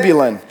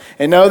Zebulun.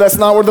 And no, that's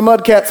not where the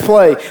Mudcats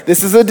play.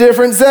 This is a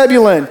different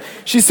Zebulun.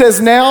 She says,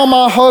 now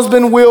my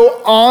husband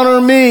will honor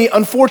me.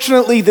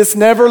 Unfortunately, this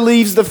never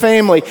leaves the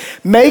family.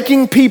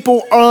 Making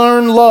people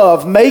earn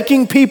love,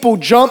 making people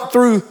jump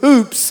through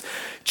hoops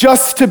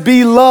just to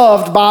be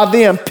loved by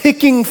them,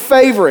 picking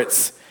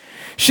favorites.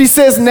 She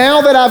says,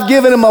 now that I've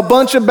given him a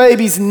bunch of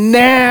babies,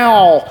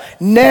 now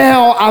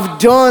I've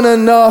done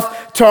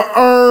enough to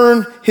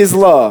earn his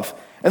love.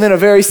 And then a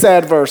very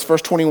sad verse,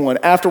 verse 21.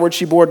 Afterwards,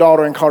 she bore a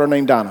daughter and called her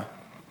name Dinah.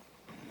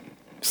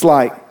 It's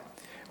like,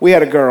 we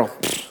had a girl,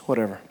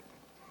 whatever.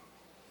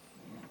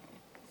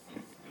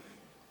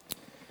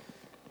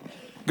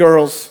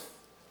 Girls,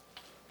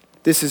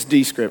 this is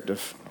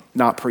descriptive,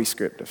 not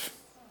prescriptive.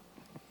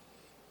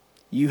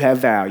 You have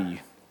value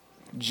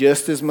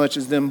just as much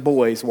as them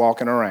boys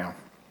walking around.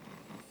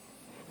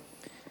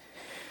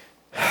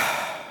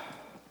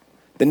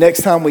 The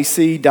next time we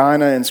see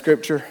Dinah in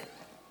Scripture,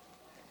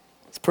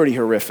 it's pretty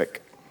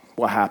horrific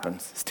what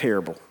happens. It's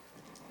terrible.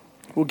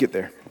 We'll get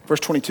there. Verse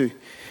 22.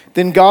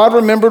 Then God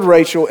remembered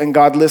Rachel, and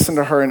God listened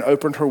to her and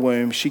opened her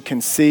womb. She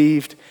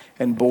conceived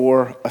and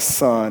bore a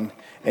son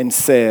and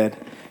said,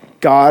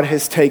 God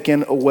has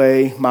taken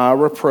away my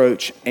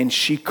reproach. And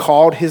she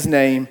called his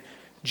name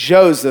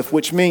Joseph,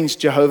 which means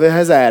Jehovah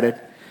has added.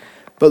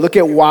 But look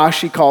at why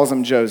she calls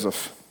him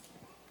Joseph.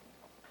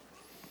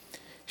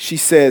 She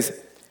says,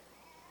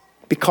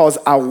 because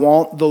I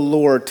want the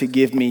Lord to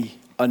give me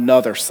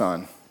another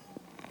son.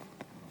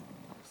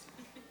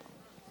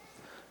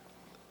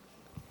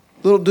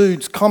 Little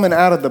dude's coming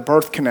out of the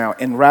birth canal,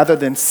 and rather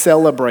than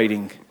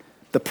celebrating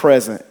the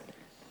present,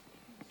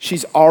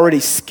 she's already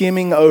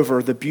skimming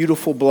over the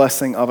beautiful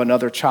blessing of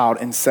another child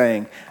and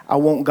saying, I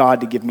want God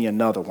to give me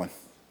another one.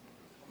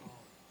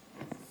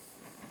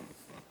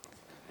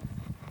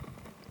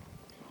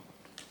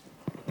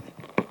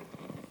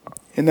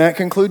 And that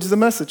concludes the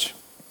message.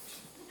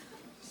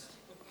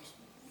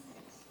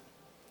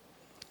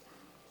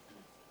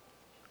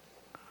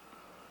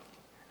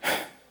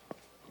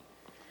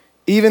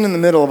 Even in the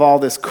middle of all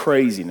this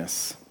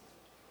craziness,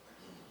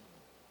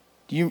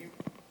 do you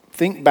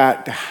think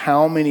back to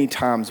how many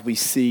times we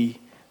see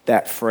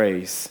that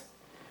phrase,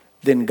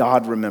 then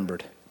God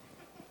remembered,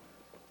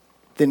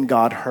 then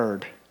God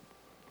heard,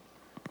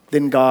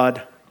 then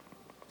God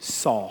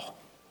saw,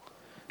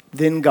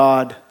 then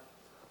God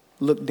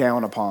looked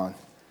down upon.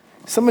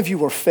 Some of you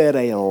were fed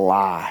a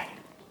lie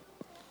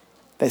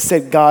that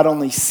said God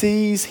only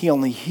sees, he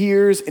only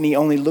hears, and he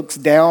only looks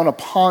down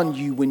upon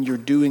you when you're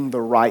doing the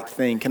right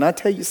thing. Can I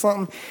tell you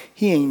something?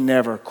 He ain't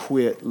never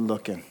quit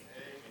looking.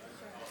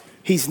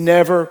 He's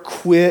never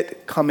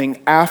quit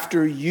coming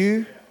after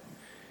you.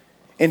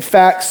 In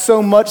fact,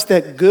 so much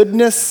that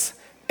goodness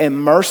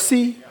and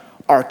mercy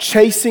are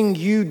chasing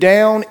you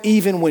down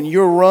even when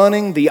you're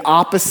running the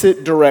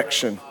opposite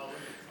direction.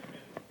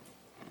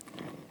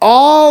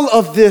 All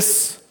of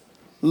this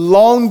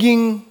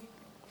longing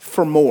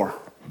for more.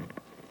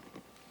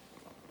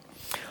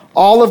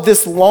 All of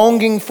this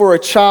longing for a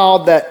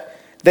child that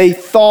they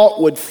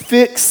thought would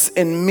fix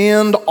and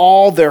mend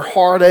all their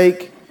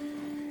heartache.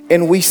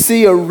 And we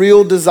see a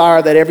real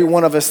desire that every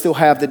one of us still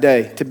have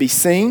today, to be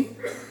seen,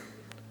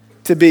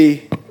 to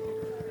be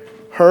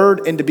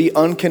heard, and to be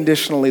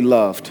unconditionally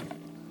loved.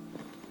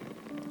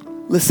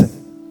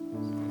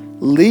 Listen,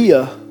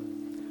 Leah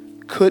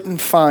couldn't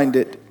find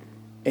it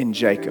in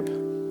Jacob.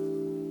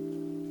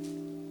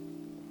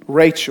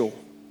 Rachel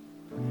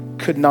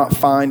could not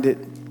find it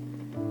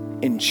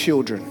in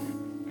children.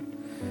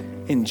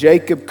 And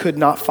Jacob could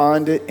not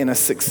find it in a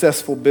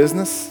successful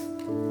business,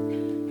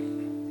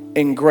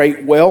 in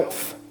great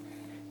wealth,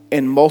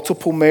 in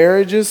multiple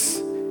marriages,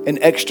 and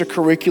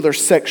extracurricular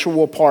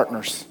sexual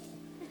partners.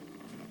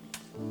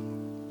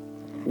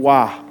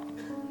 Why?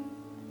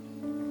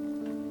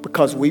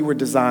 Because we were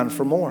designed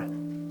for more.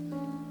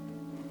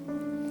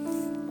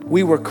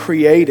 We were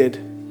created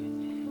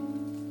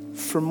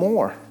for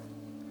more.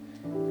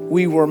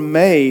 We were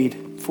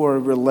made for a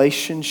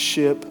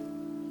relationship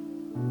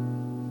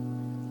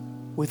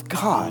with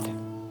God.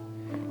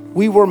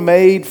 We were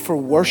made for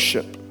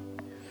worship.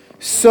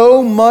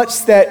 So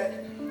much that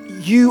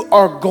you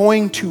are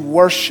going to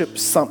worship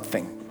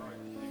something.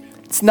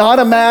 It's not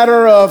a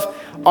matter of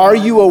are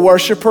you a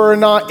worshiper or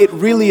not. It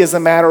really is a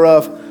matter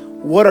of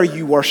what are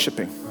you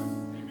worshiping?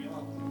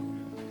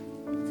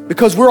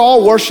 Because we're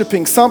all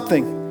worshiping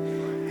something.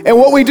 And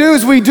what we do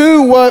is we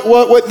do what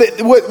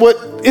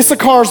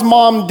Issachar's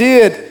mom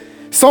did.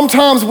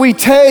 Sometimes we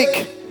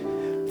take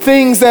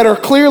things that are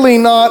clearly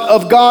not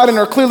of God and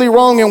are clearly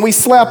wrong, and we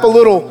slap a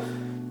little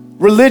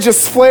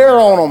religious flair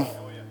on them.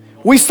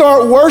 We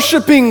start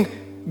worshiping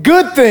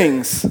good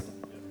things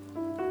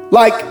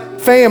like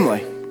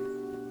family.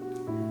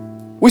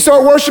 We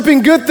start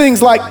worshiping good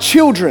things like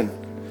children.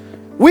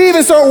 We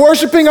even start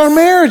worshiping our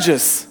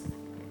marriages.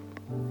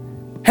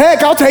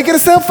 Heck, I'll take it a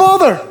step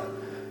further.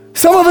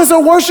 Some of us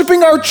are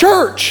worshiping our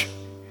church.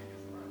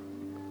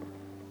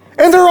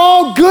 And they're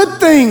all good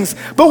things.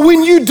 But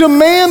when you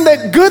demand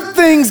that good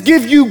things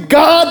give you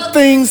God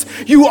things,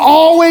 you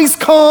always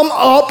come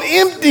up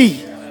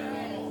empty.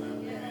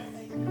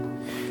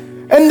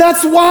 And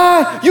that's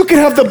why you can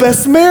have the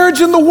best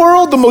marriage in the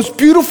world, the most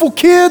beautiful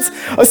kids,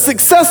 a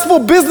successful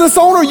business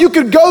owner. You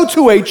could go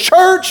to a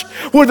church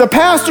where the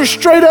pastor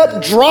straight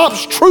up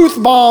drops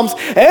truth bombs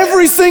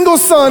every single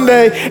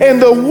Sunday,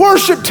 and the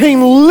worship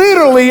team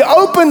literally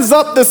opens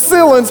up the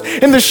ceilings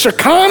and the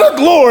Shekinah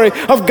glory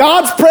of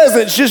God's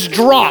presence just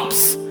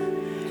drops.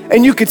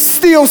 And you could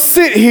still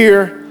sit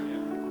here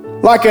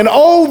like an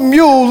old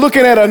mule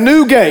looking at a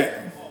new gate.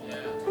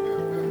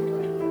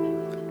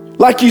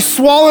 Like you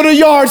swallowed a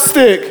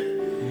yardstick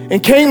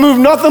and can't move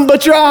nothing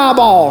but your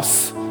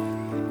eyeballs.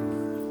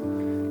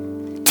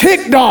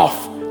 Ticked off,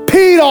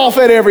 peed off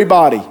at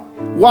everybody.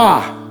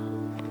 Why?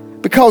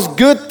 Because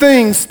good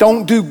things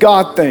don't do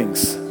God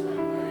things.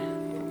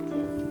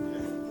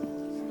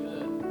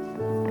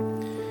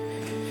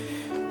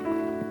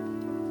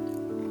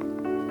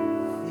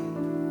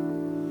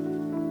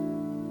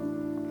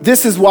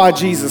 This is why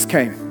Jesus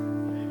came.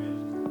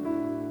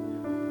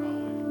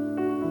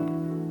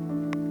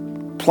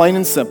 Plain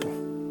and simple.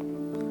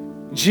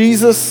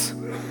 Jesus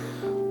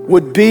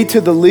would be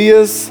to the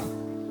Leahs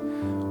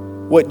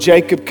what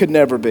Jacob could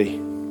never be.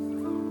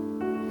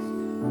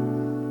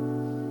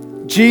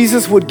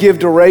 Jesus would give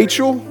to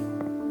Rachel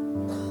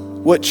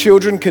what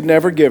children could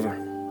never give her.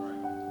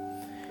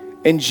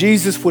 And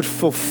Jesus would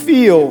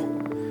fulfill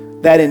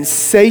that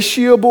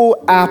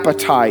insatiable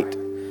appetite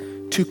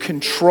to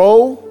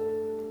control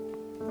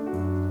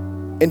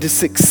and to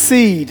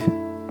succeed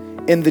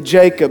in the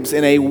Jacobs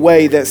in a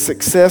way that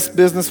success,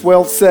 business,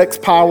 wealth, sex,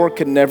 power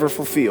could never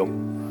fulfill.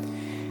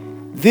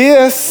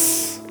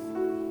 This,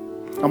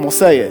 I'm going to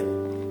say it,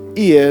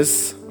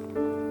 is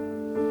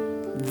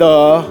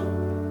the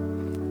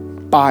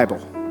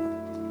Bible.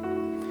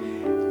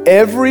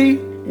 Every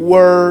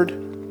word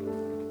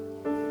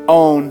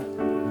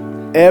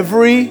on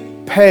every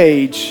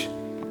page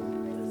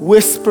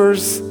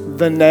whispers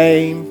the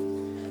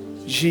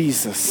name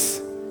Jesus.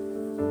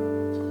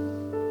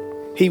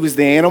 He was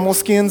the animal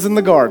skins in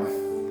the garden,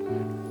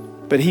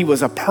 but he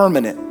was a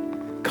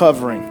permanent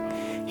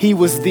covering. He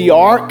was the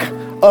ark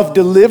of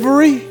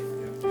delivery,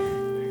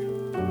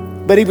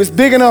 but he was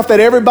big enough that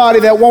everybody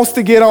that wants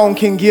to get on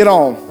can get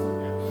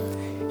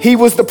on. He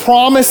was the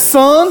promised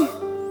son.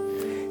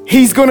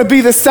 He's going to be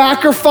the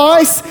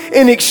sacrifice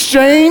in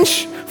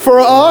exchange for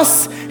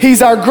us.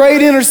 He's our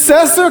great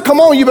intercessor. Come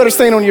on, you better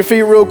stand on your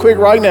feet real quick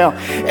right now.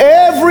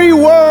 Every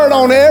word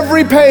on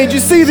every page. You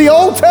see, the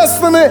Old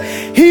Testament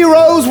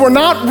heroes were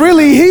not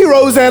really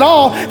heroes at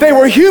all. They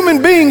were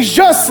human beings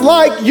just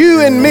like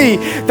you and me.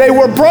 They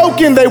were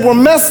broken, they were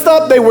messed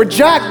up, they were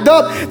jacked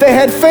up. They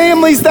had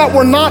families that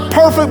were not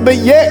perfect, but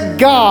yet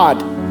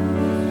God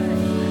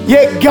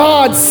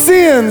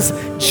sends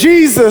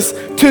Jesus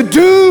to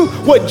do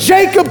what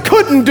Jacob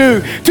couldn't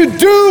do, to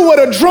do what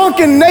a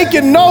drunken,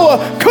 naked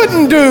Noah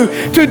couldn't do,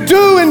 to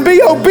do and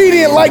be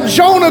obedient like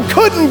Jonah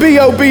couldn't be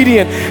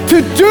obedient,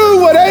 to do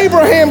what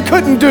Abraham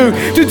couldn't do,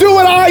 to do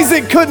what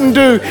Isaac couldn't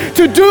do,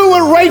 to do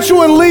what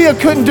Rachel and Leah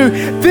couldn't do.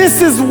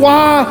 This is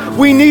why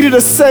we needed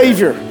a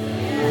Savior.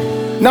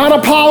 Not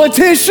a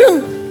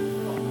politician,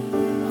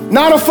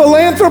 not a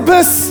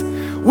philanthropist.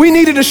 We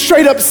needed a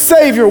straight up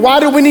Savior. Why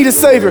did we need a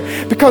Savior?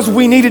 Because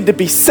we needed to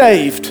be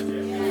saved.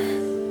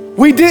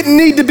 We didn't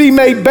need to be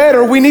made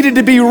better. We needed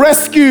to be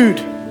rescued.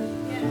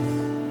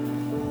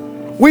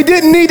 We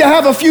didn't need to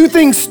have a few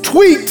things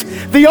tweaked.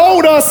 The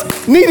old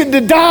us needed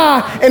to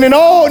die and an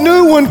all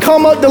new one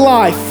come up to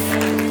life.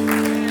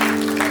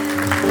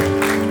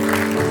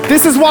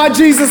 This is why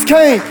Jesus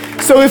came.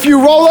 So if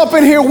you roll up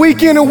in here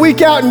week in and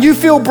week out and you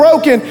feel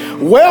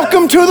broken,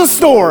 welcome to the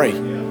story.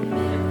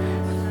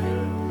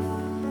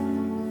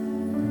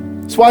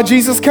 That's why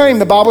Jesus came.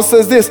 The Bible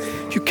says this: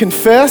 you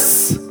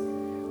confess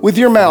with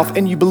your mouth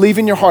and you believe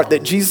in your heart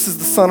that Jesus is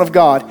the Son of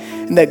God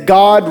and that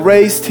God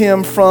raised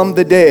him from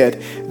the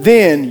dead,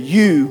 then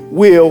you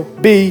will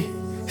be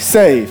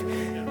saved.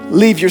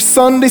 Leave your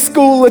Sunday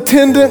school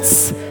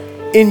attendance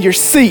in your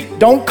seat.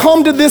 Don't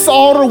come to this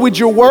altar with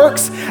your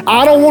works.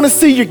 I don't want to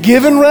see your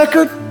giving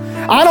record.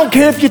 I don't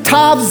care if you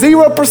tithe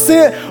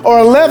 0% or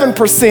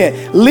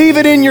 11%. Leave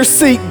it in your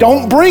seat.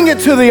 Don't bring it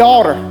to the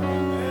altar.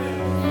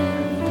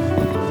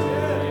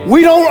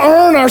 We don't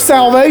earn our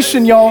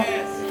salvation, y'all.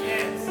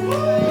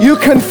 You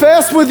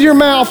confess with your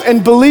mouth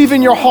and believe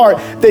in your heart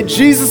that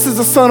Jesus is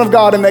the Son of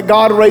God and that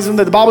God raised him.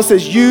 That the Bible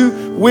says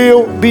you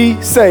will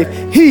be saved.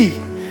 He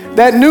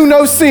that knew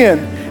no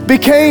sin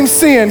became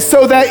sin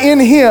so that in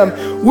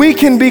him we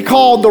can be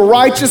called the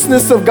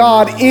righteousness of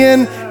God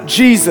in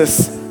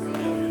Jesus.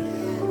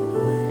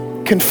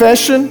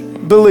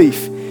 Confession,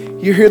 belief.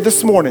 You're here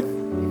this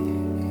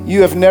morning.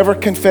 You have never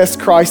confessed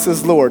Christ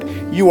as Lord.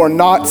 You are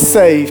not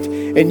saved.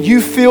 And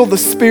you feel the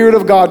Spirit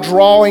of God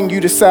drawing you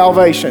to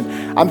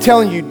salvation. I'm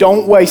telling you,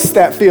 don't waste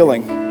that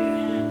feeling.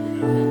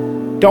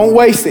 Don't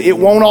waste it. It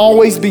won't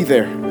always be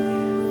there.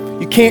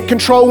 You can't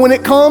control when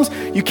it comes.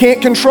 You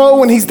can't control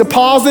when he's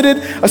deposited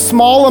a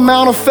small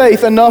amount of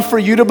faith enough for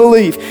you to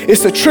believe.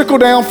 It's to trickle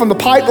down from the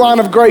pipeline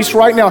of grace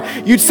right now.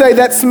 You'd say,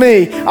 that's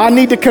me. I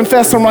need to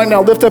confess him right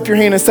now. Lift up your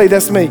hand and say,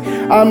 that's me.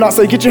 I'm not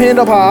saying, get your hand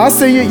up high. I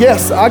see you.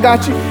 Yes, I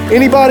got you.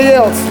 Anybody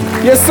else?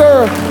 Yes,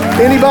 sir.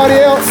 Anybody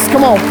else?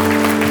 Come on.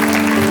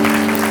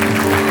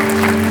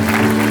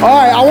 All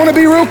right, I want to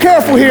be real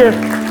careful here.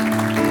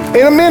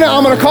 In a minute,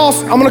 I'm going to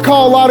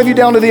call a lot of you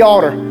down to the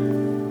altar.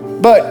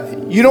 But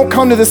you don't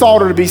come to this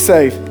altar to be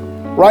saved.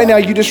 Right now,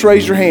 you just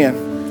raise your hand.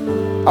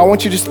 I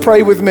want you to just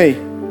pray with me.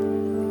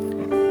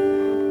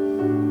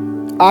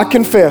 I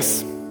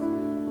confess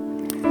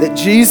that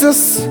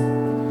Jesus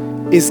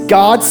is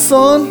God's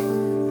Son.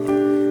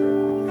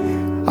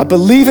 I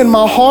believe in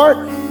my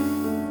heart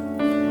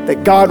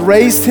that God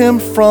raised him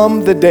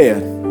from the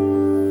dead.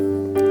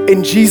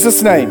 In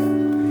Jesus'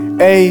 name,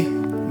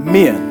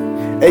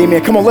 amen.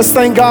 Amen. Come on, let's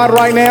thank God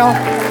right now.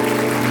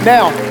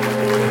 Now,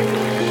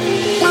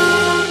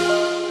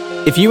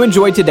 if you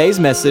enjoyed today's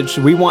message,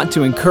 we want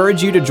to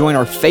encourage you to join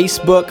our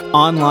Facebook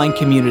online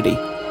community.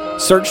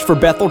 Search for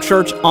Bethel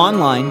Church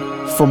Online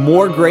for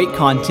more great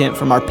content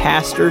from our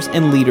pastors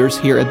and leaders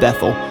here at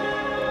Bethel.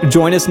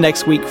 Join us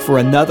next week for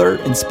another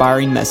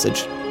inspiring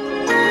message.